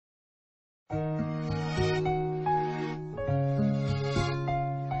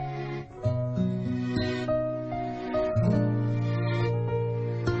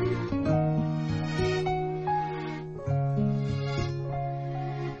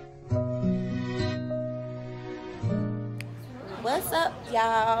What's up,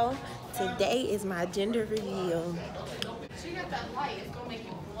 y'all? Today is my gender reveal.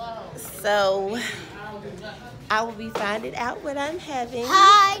 So I will be finding out what I'm having.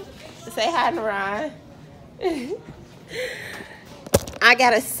 Hi. Say hi, Naran. I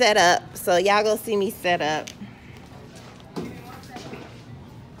got to set up, so y'all go see me set up.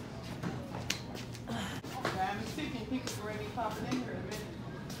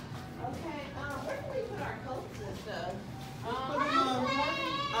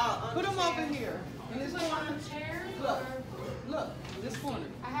 Put them over here. In this corner. Look, this corner.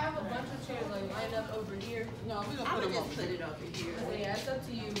 I have a bunch of chairs like lined up over here. No, we're gonna put them over here. So yeah, it's up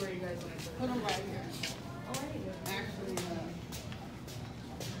to you where you guys want to Put them right here. Oh, there you go. Actually,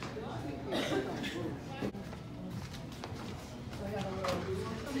 So I got a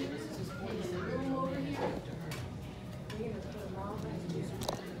little room over here. We're gonna put them all back.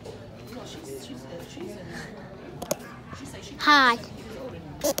 no, she said she. Hi.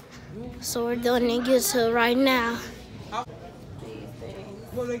 So we're doing it YouTube right now.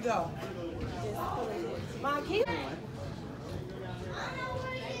 Where they go? My kids.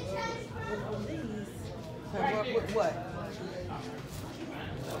 What?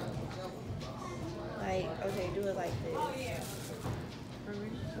 Like, okay, do it like this.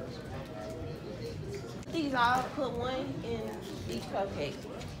 These all put one in each cupcake.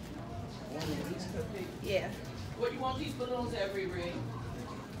 One in each cupcake. Yeah. What you want these balloons every ring?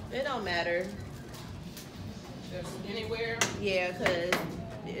 It don't matter. Just anywhere. Yeah, cause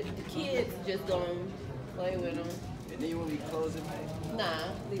the kids just gonna play with them. And then you want me to close it? Nah,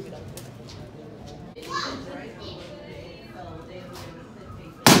 leave it open.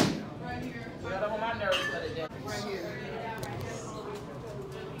 Right here. Got on my nerves for the day. Right here.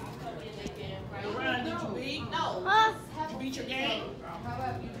 Ryan, did you beat? No. You beat your game? How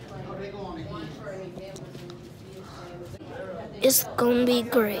about you play Oh, they go on again. one for an example? It's gonna be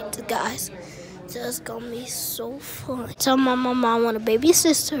great, guys. It's gonna be so fun. Tell my mama I want a baby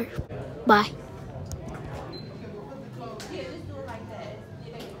sister. Bye.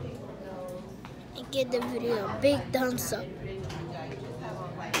 And give the video a big thumbs up.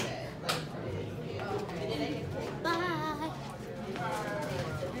 Bye.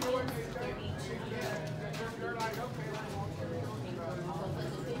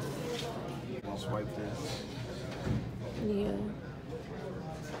 I'll swipe this. Yeah.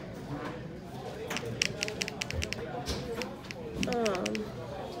 I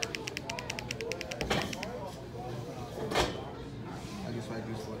guess I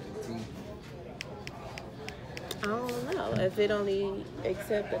do swipe the T. I don't know if it only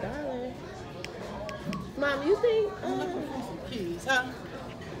accept $1. Mom, you think? Keys, huh?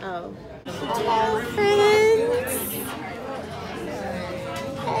 Oh. Hello, friends.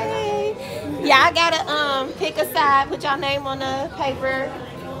 Hey. Y'all gotta pick a side, put your name on the paper,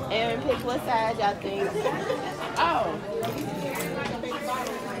 and pick what side y'all think. Oh.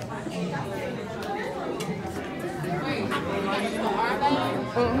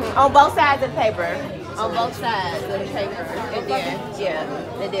 On both sides of the paper. On both sides of the paper. And then, yeah,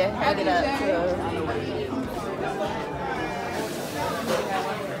 and then hang it up to.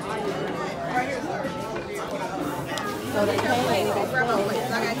 So they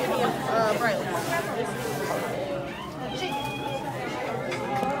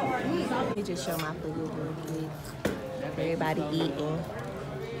Let me just show my food real quick. Everybody eating.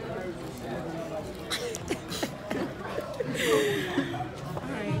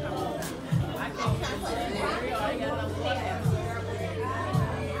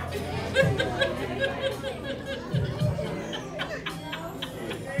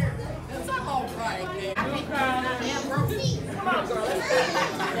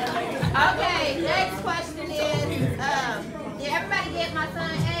 Okay, next question is, did everybody get my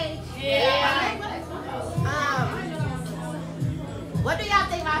son A? Yeah. What do y'all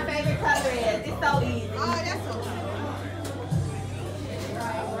think my favorite color is? It's so easy. Oh, that's so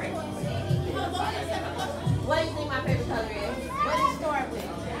What do you think my favorite color is? What do you start with?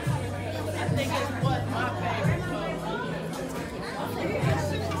 I think it's what my favorite color.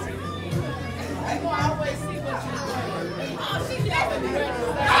 I can always see what you're doing. Oh, she definitely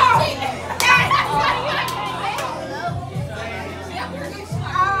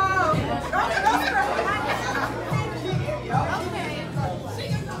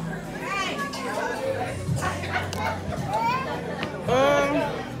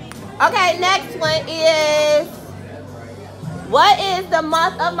Okay, next one is, what is the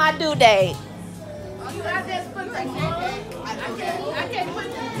month of my due date? You got that put the month? I can't put the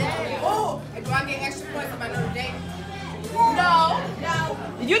day. Oh, do I get extra points if I know the date? No.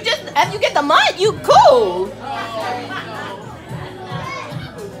 You just, if you get the month, you cool.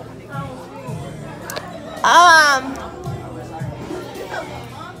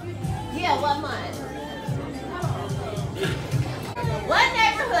 Yeah, what month? What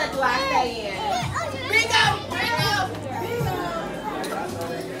neighborhood do I stay in? Bingo! Bingo!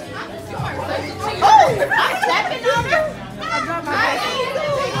 Oh, I'm stepping on her.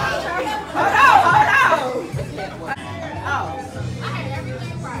 Hold on, hold on. Oh.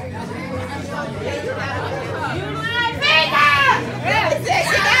 Bingo! Really said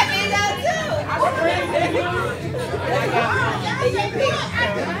she got bingo too.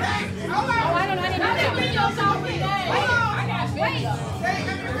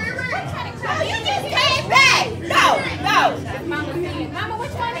 Oh, you just came back. No, no. Mama,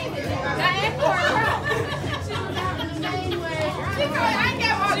 which one is it? The airport. I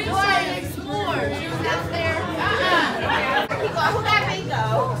got my boy explore. She was up there. Who got bingo?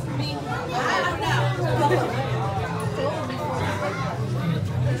 I don't know.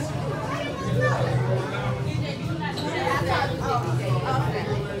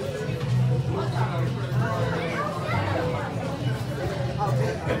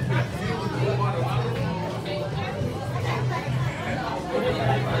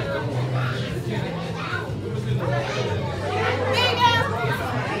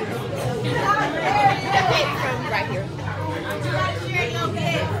 Right here.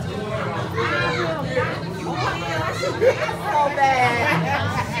 So bad.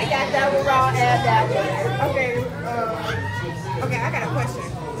 I got that one wrong and that one. Okay, okay, I got a question.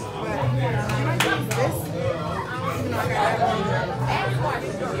 But can I use this? Even though I got that one.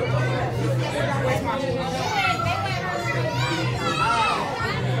 Where's my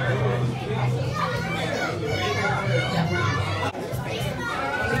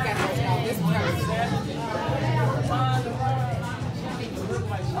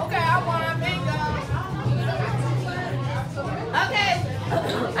Okay, I won. Bingo. Okay,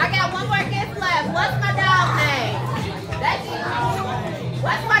 I got one more gift left. What's my dog name? That's you.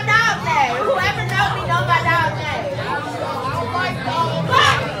 What's my dog name? Whoever knows me know my dog name.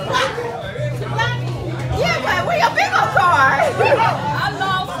 Yeah, but where your bingo card? I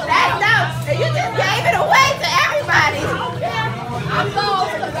lost. That's dope. And you just gave it away to everybody. I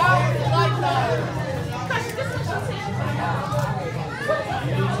lost because I was like that.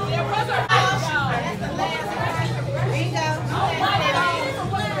 There was a Bingo.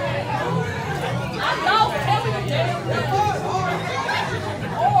 I lost every day.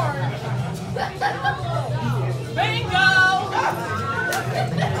 Bingo!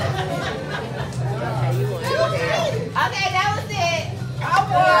 Okay, that was it. I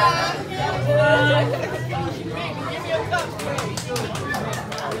won! Give me a cup, please.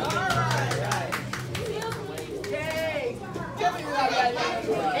 Yay!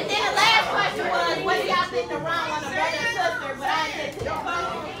 And then the last question was, what do y'all think the wrong on a brother and sister? But I didn't get to that.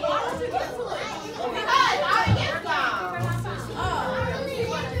 Because all the gifts gone.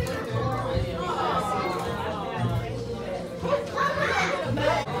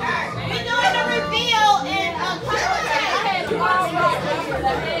 We're doing the reveal in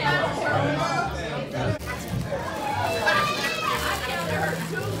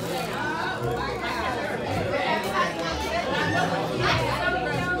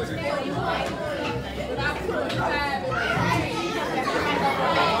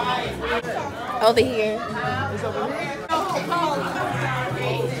over here.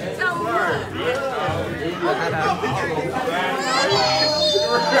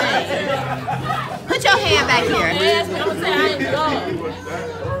 Put your hand back here.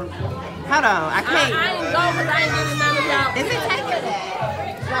 Hold on, I can't. I ain't go because I ain't getting none of y'all. Is it taking that?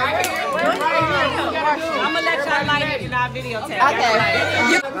 I'm gonna let y'all light it in our videotape.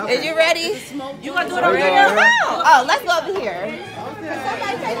 Okay. Is you ready? You gonna do it over here? Oh, let's go over here.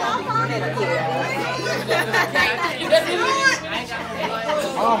 Somebody take off on it.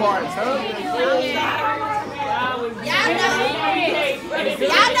 All hearts, huh?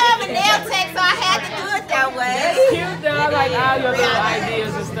 Y'all know I'm a nail tech, so I had to do it that way. Cute though. I like all your little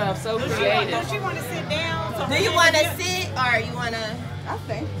ideas and stuff. So creative. Don't you want to sit down? Do you want to sit or you want to? I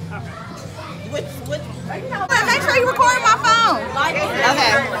think. Which? Make sure you record my phone.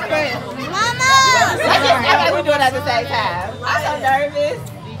 Okay. Mama! We're doing it at the same time. I'm so nervous.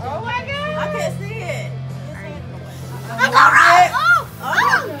 Oh my God. I can't see it. I'm all right.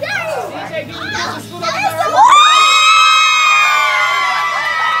 Oh, dang. DJ, can you get the school up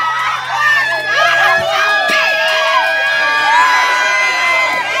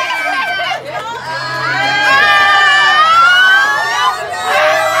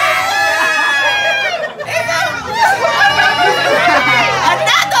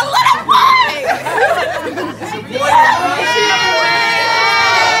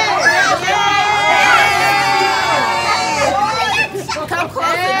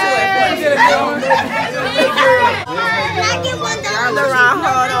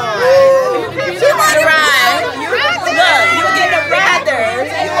hold on. She want to ride. Look, you get a brother.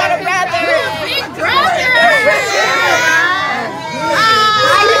 You want a brother? Big brother.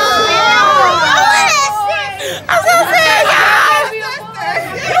 I'm so sad, y'all.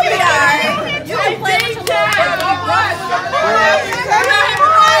 You'll be alright. You can play with your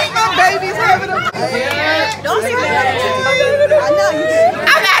Baby's having a Don't be mad. I know you did.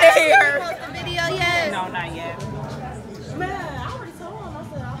 I'm out of here. Video yet? No, not yet.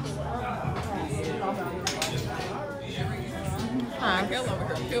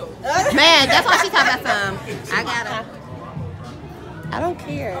 Man, that's why she talking about some. I gotta. I don't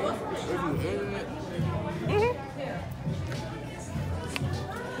care.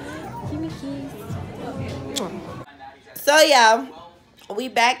 Give me keys. So yeah, we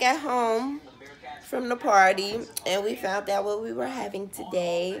back at home from the party, and we found out what we were having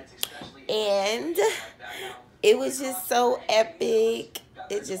today, and it was just so epic.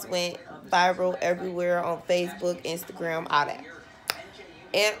 It just went viral everywhere on Facebook, Instagram, all that.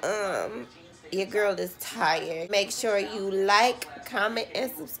 And your girl is tired. Make sure you like, comment, and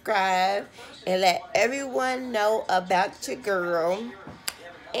subscribe, and let everyone know about your girl.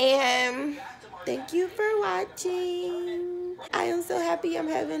 And thank you for watching. I am so happy I'm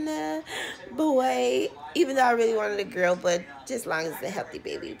having a boy, even though I really wanted a girl, but just as long as it's a healthy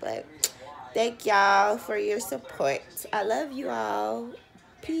baby. But thank y'all for your support. I love you all.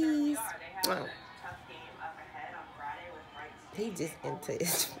 Peace. Mwah. He just into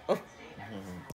his phone.